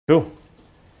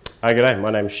Hi, g'day. My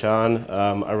name's Shaan.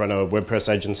 I run a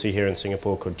WordPress agency here in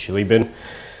Singapore called Chili Bin.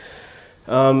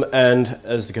 And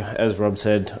as Rob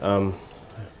said,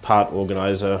 part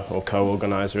organizer or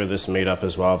co-organizer of this meetup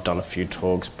as well. I've done a few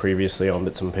talks previously on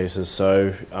bits and pieces.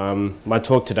 So my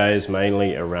talk today is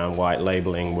mainly around white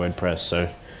labeling WordPress. So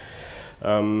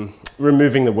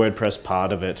removing the WordPress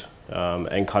part of it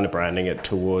and kind of branding it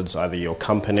towards either your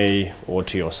company or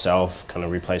to yourself, kind of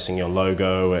replacing your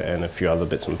logo and a few other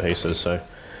bits and pieces. So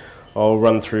I'll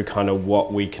run through kind of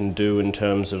what we can do in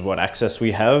terms of what access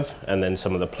we have, and then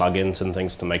some of the plugins and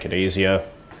things to make it easier.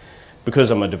 Because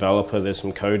I'm a developer, there's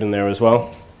some code in there as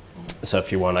well. So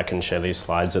if you want, I can share these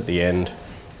slides at the end.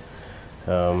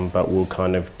 But we'll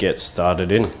kind of get started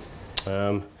in.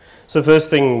 So first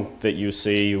thing that you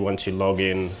see once you log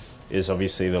in is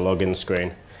obviously the login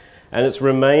screen. And it's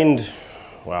remained,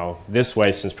 well, this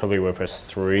way since probably WordPress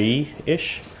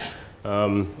 3-ish.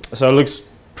 So it looks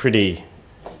pretty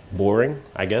boring,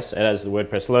 I guess. It has the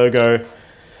WordPress logo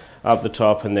up the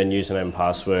top and then username and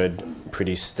password,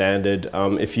 pretty standard.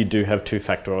 If you do have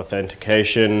two-factor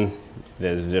authentication,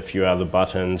 there's a few other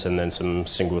buttons and then some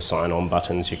single sign-on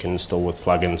buttons you can install with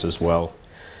plugins as well.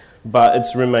 But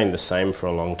it's remained the same for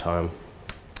a long time.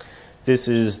 This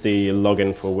is the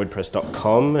login for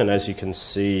WordPress.com, and as you can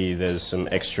see, there's some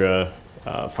extra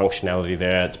functionality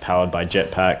there. It's powered by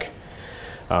Jetpack.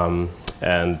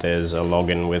 And there's a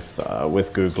login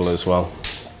with Google as well.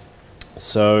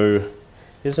 So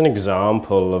here's an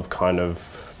example of kind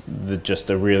of just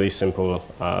a really simple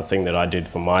thing that I did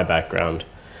for my background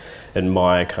and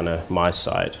my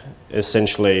site.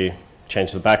 Essentially,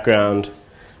 change the background,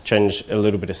 change a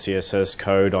little bit of CSS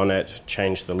code on it,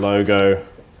 change the logo,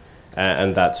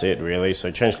 and that's it really. So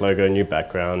change logo, new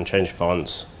background, change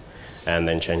fonts, and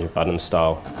then change the button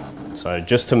style. So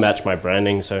just to match my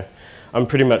branding. So I'm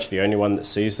pretty much the only one that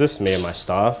sees this, me and my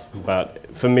staff,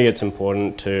 but for me it's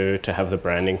important to have the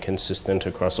branding consistent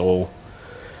across all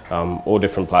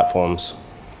different platforms.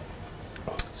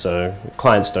 So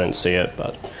clients don't see it,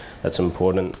 but that's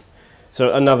important.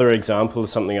 So another example of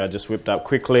something I just whipped up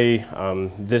quickly,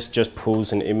 this just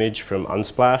pulls an image from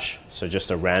Unsplash, so just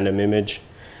a random image.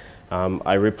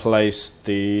 I replaced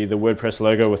the WordPress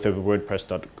logo with the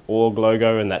WordPress.org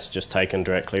logo, and that's just taken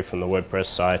directly from the WordPress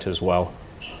site as well.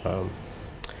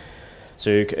 So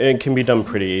it can be done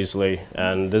pretty easily,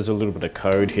 and there's a little bit of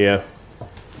code here,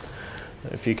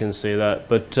 if you can see that.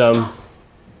 But I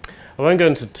won't go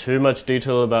into too much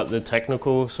detail about the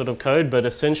technical sort of code, but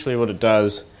essentially what it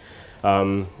does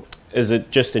is it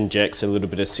just injects a little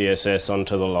bit of CSS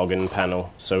onto the login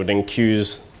panel. So it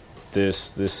enqueues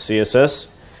this CSS,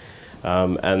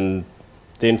 and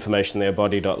the information there,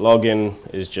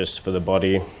 body.login, is just for the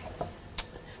body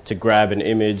to grab an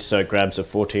image. So it grabs a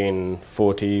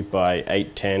 1440 by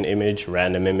 810 image,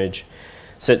 random image,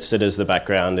 sets it as the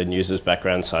background and uses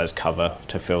background size cover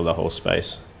to fill the whole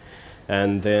space.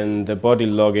 And then the body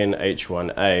login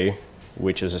H1A,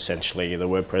 which is essentially the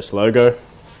WordPress logo.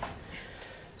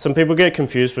 Some people get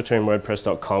confused between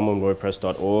WordPress.com and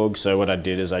WordPress.org, so what I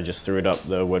did is I just threw it up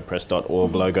the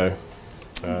WordPress.org logo.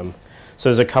 So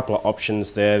there's a couple of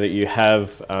options there that you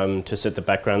have to set the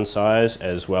background size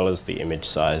as well as the image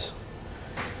size.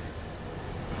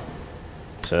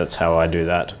 So that's how I do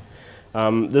that.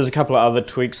 There's a couple of other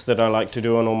tweaks that I like to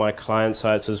do on all my client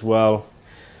sites as well.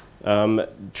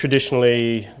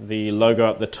 Traditionally, the logo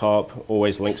up the top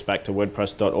always links back to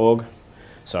WordPress.org.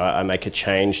 So I make a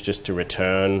change just to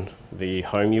return the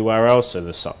home URL, so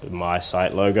the my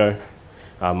site logo,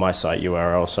 my site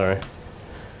URL, sorry.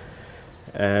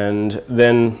 And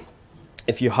then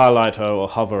if you highlight or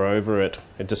hover over it,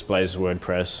 it displays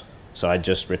WordPress. So I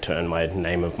just return my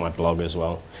name of my blog as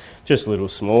well. Just little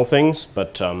small things,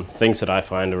 but things that I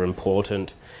find are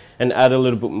important and add a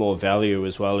little bit more value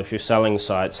as well. If you're selling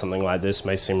sites, something like this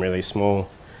may seem really small,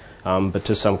 but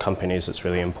to some companies it's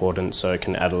really important, so it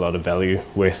can add a lot of value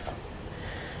with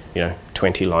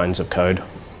 20 lines of code.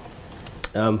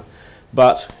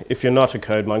 But if you're not a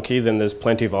code monkey, then there's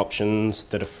plenty of options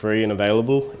that are free and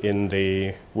available in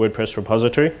the WordPress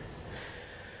repository.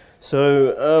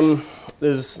 So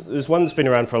there's one that's been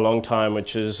around for a long time,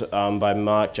 which is by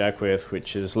Mark Jackwith,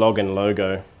 which is login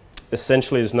logo.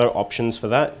 Essentially, there's no options for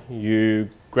that. You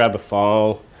grab a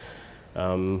file,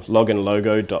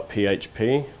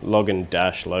 loginlogo.php,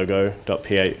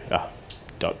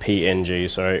 login-logo.png,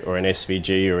 sorry, or an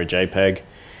SVG or a JPEG.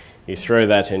 You throw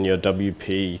that in your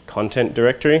WP content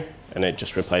directory, and it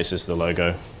just replaces the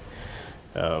logo.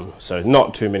 So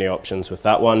not too many options with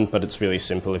that one, but it's really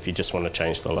simple if you just want to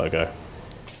change the logo.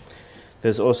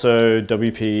 There's also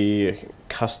WP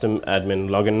custom admin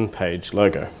login page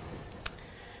logo.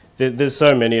 There's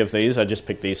so many of these, I just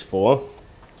picked these 4.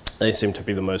 They seem to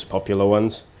be the most popular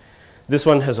ones. This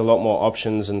one has a lot more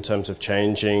options in terms of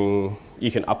changing. You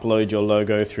can upload your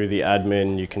logo through the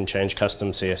admin, you can change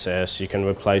custom CSS, you can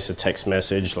replace a text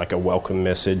message like a welcome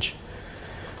message,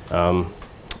 and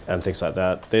things like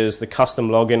that. There's the custom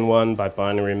login one by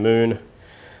Binary Moon.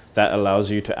 That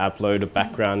allows you to upload a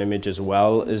background image as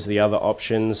well as the other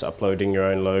options, uploading your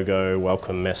own logo,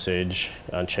 welcome message,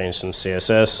 and change some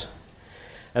CSS.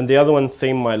 And the other one,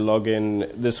 Theme My Login,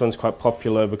 this one's quite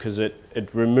popular because it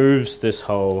removes this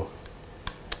whole,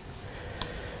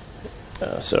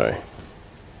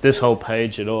 this whole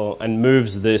page at all and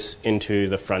moves this into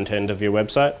the front end of your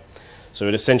website. So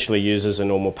it essentially uses a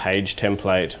normal page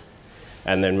template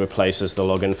and then replaces the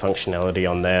login functionality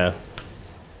on there.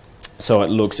 So it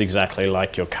looks exactly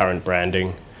like your current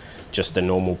branding, just a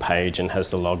normal page, and has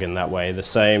the login that way. The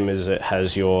same as it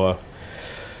has your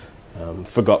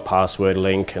forgot password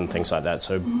link and things like that.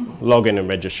 So login and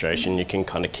registration you can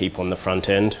kind of keep on the front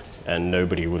end and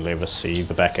nobody will ever see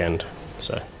the back end.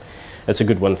 So it's a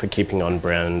good one for keeping on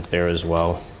brand there as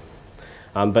well.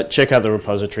 But check out the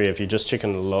repository. If you just check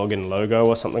in the login logo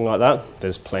or something like that,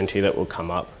 there's plenty that will come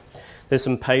up. There's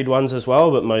some paid ones as well,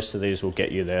 but most of these will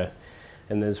get you there.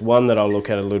 And there's one that I'll look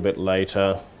at a little bit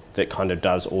later that kind of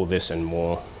does all this and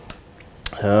more.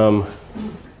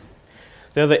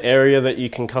 The other area that you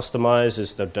can customize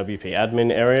is the WP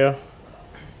admin area.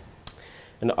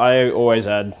 And I always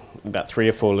add about 3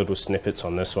 or 4 little snippets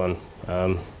on this one.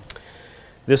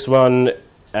 This one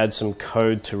adds some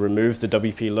code to remove the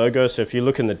WP logo. So if you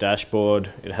look in the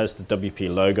dashboard, it has the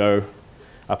WP logo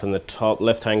up in the top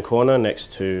left-hand corner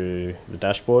next to the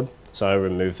dashboard. So I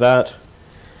remove that.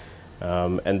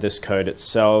 And this code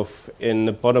itself, in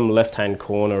the bottom left-hand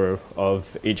corner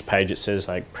of each page, it says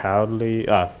like proudly,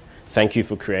 thank you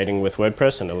for creating with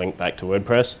WordPress, and a link back to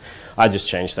WordPress. I just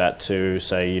changed that to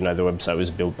say, the website was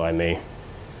built by me.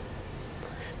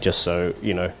 Just so,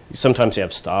 sometimes you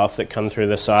have staff that come through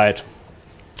the site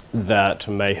that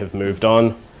may have moved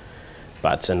on,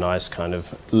 but it's a nice kind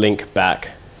of link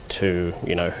back to,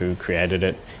 who created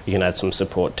it. You can add some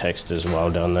support text as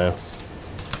well down there.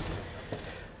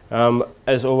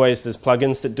 As always, there's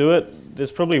plugins that do it.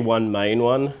 There's probably one main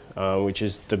one, which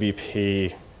is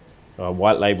WP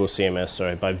White Label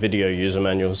CMS, by Video User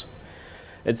Manuals.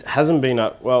 It hasn't been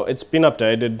it's been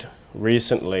updated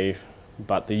recently,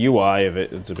 but the UI of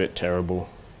it is a bit terrible.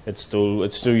 It's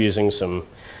still using some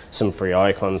free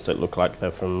icons that look like they're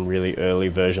from really early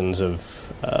versions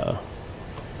of a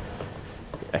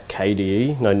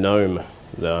KDE, GNOME,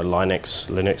 the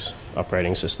Linux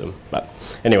operating system. But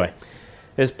anyway.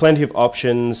 There's plenty of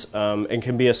options and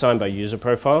can be assigned by user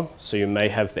profile. So you may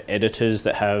have the editors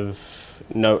that have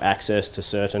no access to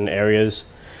certain areas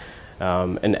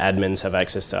and admins have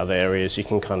access to other areas. You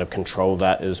can kind of control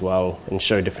that as well and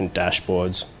show different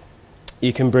dashboards.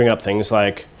 You can bring up things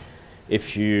like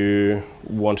if you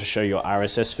want to show your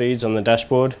RSS feeds on the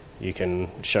dashboard, you can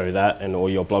show that and all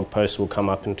your blog posts will come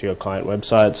up into your client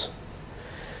websites.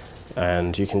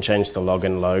 And you can change the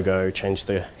login logo, change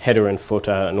the header and footer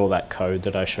and all that code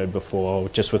that I showed before,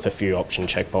 just with a few option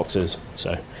checkboxes.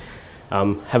 So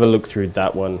have a look through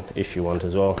that one if you want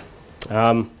as well.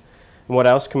 And what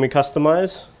else can we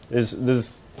customize?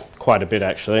 There's quite a bit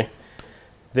actually.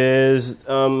 There's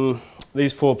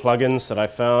these 4 plugins that I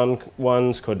found.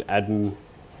 One's called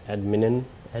Adminimize.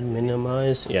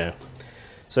 Yeah.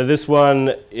 So this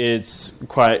one, it's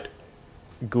quite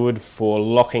good for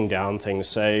locking down things.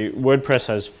 Say WordPress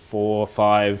has 4 or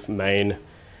 5 main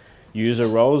user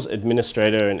roles,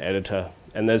 administrator and editor,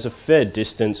 and there's a fair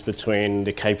distance between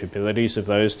the capabilities of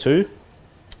those two.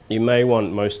 You may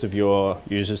want most of your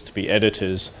users to be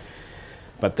editors,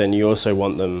 but then you also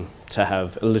want them to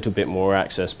have a little bit more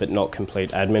access but not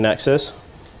complete admin access.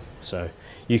 So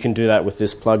you can do that with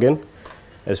this plugin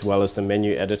as well as the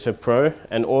Menu Editor Pro.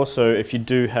 And also if you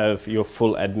do have your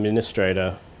full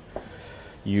administrator,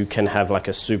 you can have like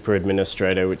a super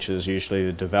administrator, which is usually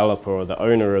the developer or the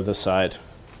owner of the site.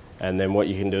 And then what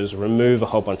you can do is remove a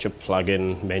whole bunch of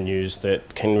plugin menus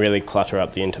that can really clutter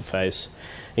up the interface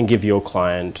and give your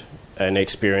client an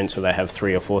experience where they have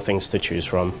 3 or 4 things to choose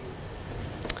from.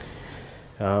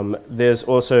 There's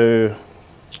also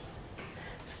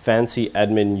Fancy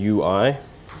Admin UI.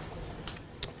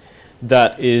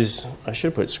 That is, I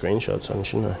should put screenshots on,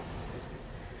 shouldn't I?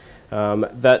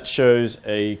 That shows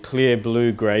a clear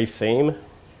blue-gray theme,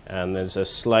 and there's a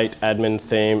slate admin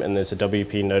theme, and there's a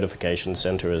WP notification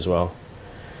center as well.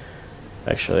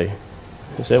 Actually,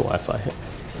 is there Wi-Fi here?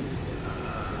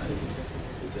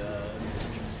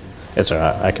 It's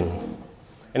alright,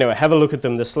 Anyway, have a look at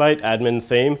them. The Slate admin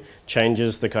theme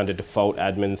changes the kind of default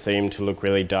admin theme to look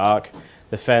really dark.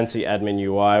 The fancy admin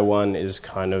UI one is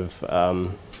kind of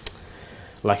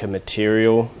like a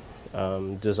material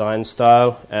design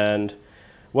style. And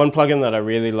one plugin that I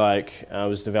really like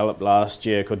was developed last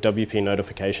year called WP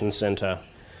Notification Center.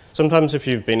 Sometimes if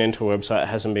you've been into a website that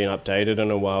hasn't been updated in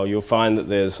a while, you'll find that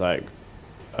there's like,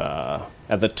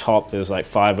 at the top, there's like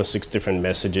 5 or 6 different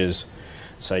messages.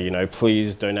 So, you know,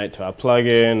 please donate to our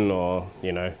plugin, or,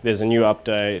 you know, there's a new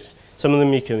update. Some of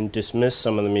them you can dismiss,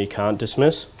 some of them you can't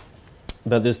dismiss.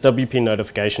 But this WP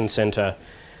Notification Center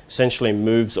essentially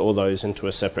moves all those into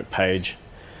a separate page.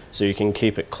 So you can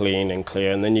keep it clean and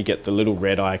clear, and then you get the little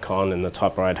red icon in the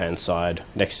top right-hand side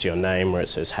next to your name where it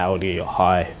says howdy or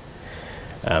hi.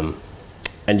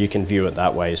 And you can view it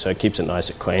that way, so it keeps it nice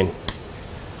and clean.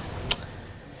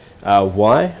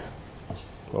 Why?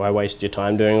 Why waste your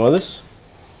time doing all this?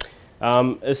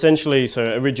 Essentially, so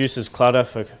it reduces clutter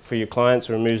for your clients,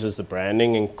 removes the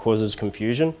branding and causes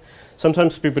confusion.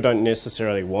 Sometimes people don't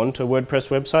necessarily want a WordPress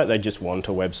website, they just want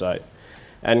a website.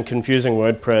 And confusing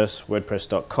WordPress,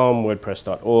 WordPress.com,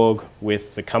 WordPress.org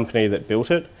with the company that built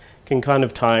it can kind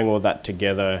of tying all that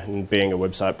together and being a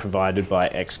website provided by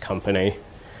X company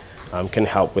can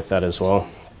help with that as well.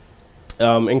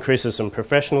 Increases some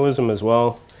professionalism as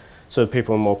well, so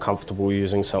people are more comfortable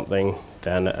using something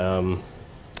than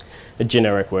a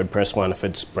generic WordPress one if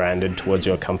it's branded towards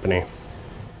your company.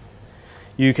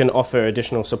 You can offer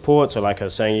additional support, so like I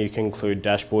was saying, you can include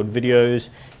dashboard videos,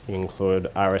 you can include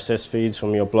RSS feeds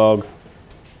from your blog,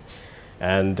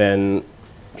 and then,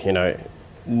 you know,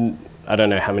 I don't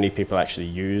know how many people actually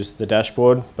use the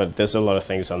dashboard, but there's a lot of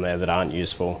things on there that aren't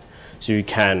useful, so you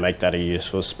can make that a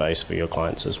useful space for your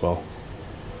clients as well.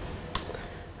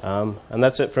 And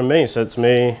that's it from me. So it's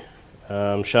me,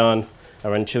 Shaan. I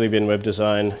run Chili Bin Web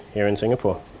Design here in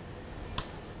Singapore.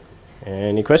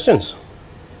 Any questions?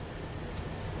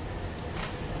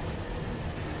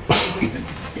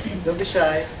 Don't be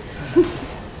shy.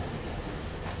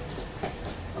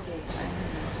 Okay.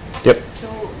 Yep. So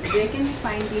where can we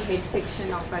find the head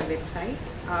section of our website?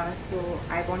 So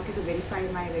I wanted to verify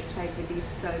my website with the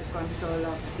search console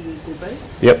of the Google.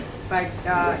 Yep. But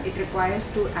it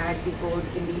requires to add the code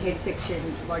in the head section,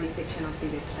 body section of the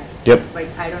website. Yep. But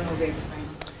I don't know where to find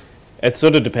it. It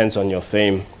sort of depends on your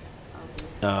theme.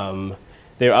 Okay.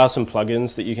 There are some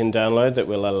plugins that you can download that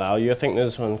will allow you. I think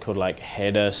there's one called like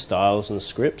header styles and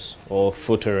scripts, or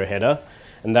footer header,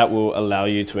 and that will allow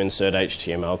you to insert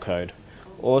HTML code.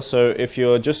 Also, if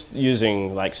you're just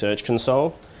using like Search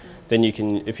Console, then you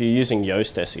can, if you're using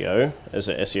Yoast SEO as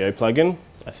an SEO plugin,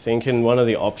 I think in one of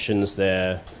the options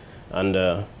there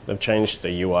under, they've changed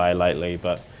the UI lately,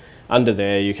 but under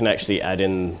there you can actually add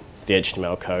in the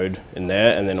HTML code in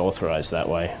there and then authorize that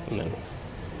way. And then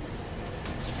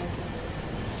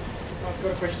I've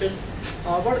got a question.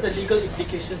 What are the legal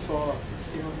implications for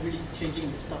really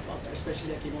changing this stuff up,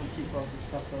 especially like keyframes and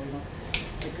stuff? So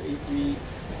like if we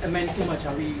amend too much,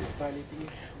 are we violating it?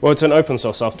 Well, it's an open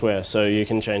source software, so you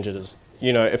can change it as,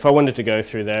 if I wanted to go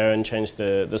through there and change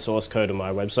the source code of my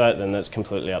website, then that's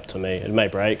completely up to me. It may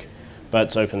break, but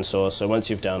it's open source, so once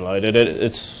you've downloaded it,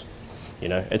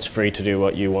 it's free to do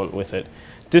what you want with it.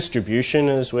 Distribution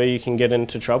is where you can get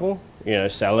into trouble,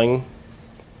 selling,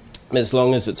 as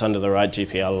long as it's under the right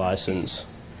GPL license,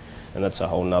 and that's a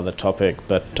whole nother topic,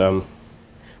 but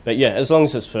yeah, as long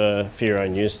as it's for your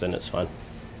own use, then it's fine,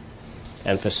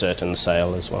 and for certain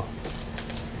sale as well.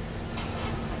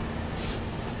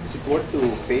 Is it worth to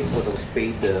pay for those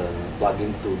paid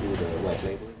plugin to do the white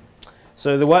labeling?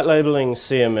 So the white labeling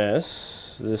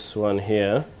CMS, this one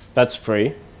here, that's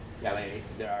free. Yeah,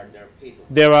 there are paid ones.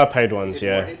 There are paid ones, Is it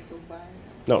yeah. worth it to buy?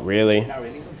 Not really. Not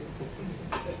really?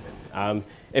 Okay.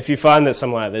 If you find that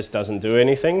something like this doesn't do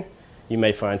anything, you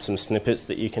may find some snippets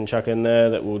that you can chuck in there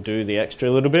that will do the extra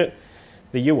a little bit.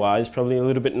 The UI is probably a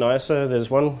little bit nicer. There's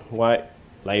one, White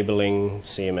Labeling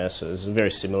CMS. It's a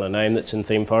very similar name that's in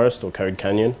Theme Forest or Code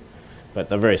Canyon, but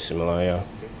they're very similar, yeah.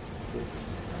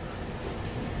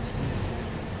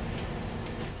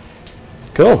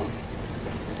 Cool.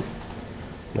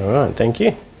 All right, thank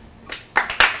you.